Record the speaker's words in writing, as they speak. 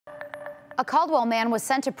A Caldwell man was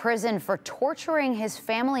sent to prison for torturing his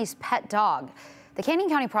family's pet dog. The Canyon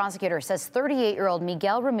County prosecutor says 38-year-old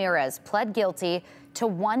Miguel Ramirez pled guilty to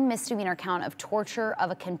one misdemeanor count of torture of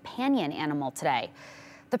a companion animal today.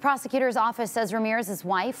 The prosecutor's office says Ramirez's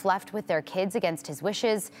wife left with their kids against his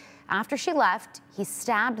wishes. After she left, he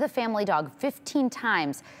stabbed the family dog 15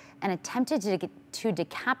 times and attempted to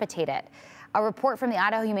decapitate it. A report from the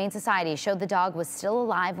Idaho Humane Society showed the dog was still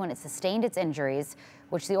alive when it sustained its injuries,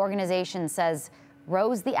 which the organization says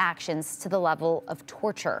rose the actions to the level of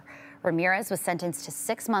torture. Ramirez was sentenced to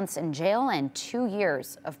 6 months in jail and 2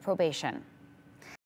 years of probation.